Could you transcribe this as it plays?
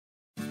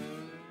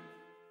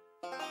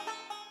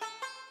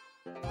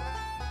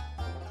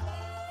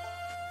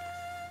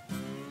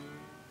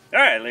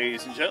Alright,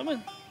 ladies and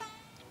gentlemen,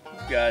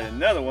 we've got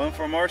another one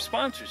from our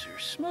sponsors here,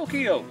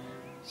 Smokey Oak.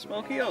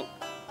 Smokey Oak,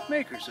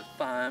 makers of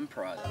fine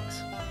products.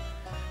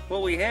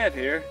 What we have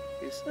here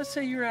is, let's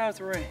say you're out of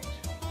the range.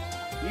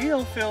 You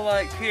don't feel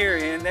like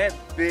carrying that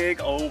big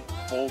old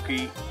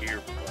bulky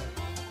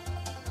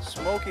earplug.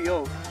 Smokey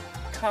Oak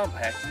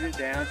compacted it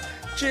down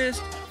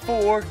just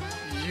for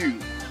you.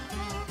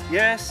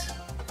 Yes,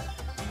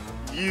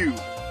 you.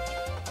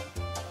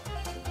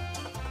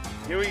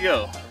 Here we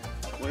go.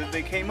 What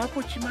they came up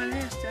with, you might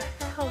ask,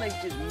 how they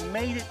just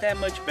made it that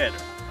much better.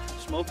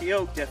 Smokey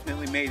Oak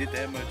definitely made it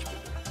that much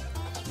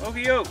better.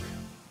 Smokey Oak,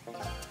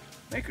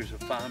 makers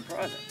of fine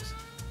products.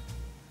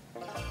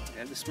 You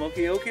have the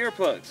Smokey Oak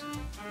earplugs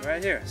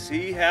right here.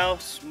 See how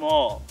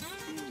small.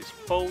 You can just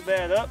fold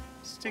that up,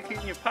 stick it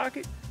in your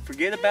pocket,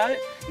 forget about it.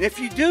 And if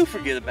you do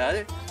forget about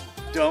it,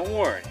 don't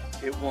worry.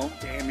 It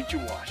won't damage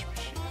your washing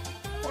machine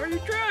or your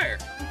dryer.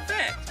 In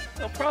fact,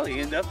 they'll probably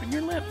end up in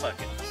your lint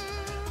bucket.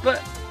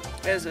 But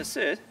as I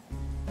said,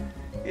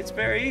 it's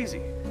very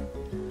easy.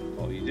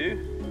 All you do,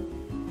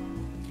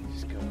 you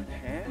just go in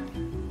half,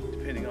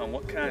 depending on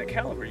what kind of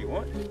caliber you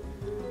want.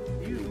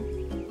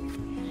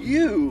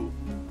 You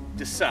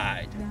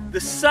decide the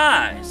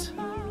size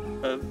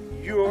of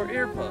your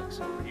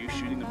earplugs. Are you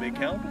shooting a big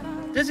caliber?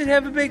 Does it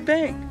have a big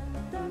bang?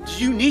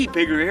 Do you need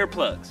bigger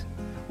earplugs?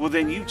 Well,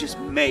 then you just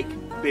make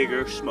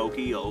bigger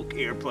Smokey Oak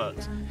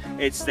earplugs.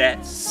 It's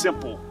that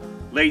simple.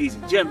 Ladies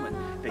and gentlemen,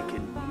 they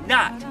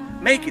cannot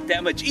make it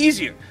that much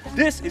easier.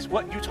 This is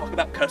what you talk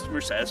about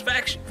customer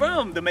satisfaction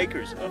from the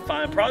makers of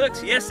fine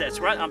products. Yes, that's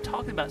right. I'm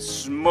talking about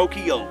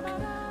Smokey Oak.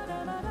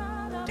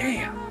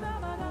 Damn,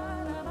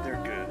 they're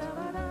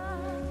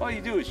good. All you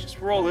do is just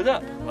roll it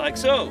up like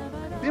so,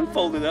 then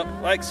fold it up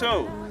like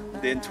so,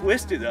 then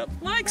twist it up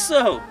like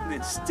so,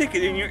 then stick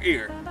it in your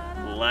ear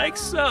like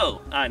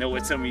so. I know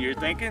what some of you are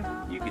thinking.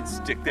 You can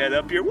stick that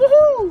up your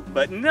woohoo,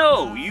 but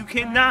no, you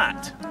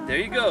cannot. There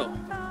you go.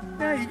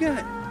 Now you got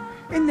it.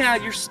 And now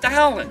you're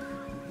styling.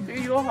 There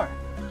you are.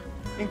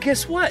 And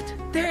guess what?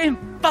 They're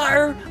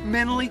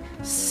environmentally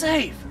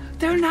safe.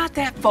 They're not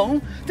that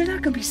foam. They're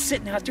not going to be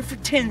sitting out there for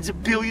tens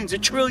of billions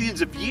of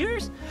trillions of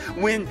years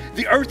when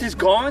the Earth is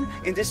gone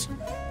and this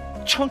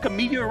chunk of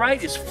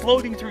meteorite is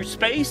floating through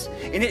space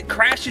and it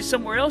crashes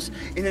somewhere else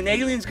and an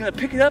alien's going to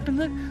pick it up and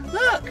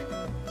look.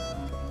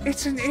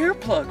 It's an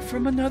earplug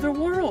from another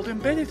world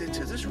embedded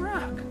into this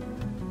rock.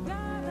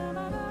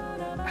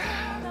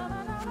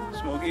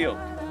 Smokey Oak,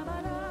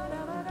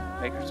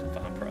 makers of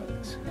fine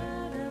products.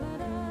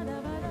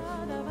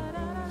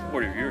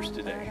 Order yours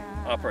today.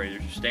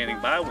 Operators are standing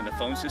by when the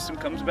phone system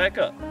comes back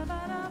up.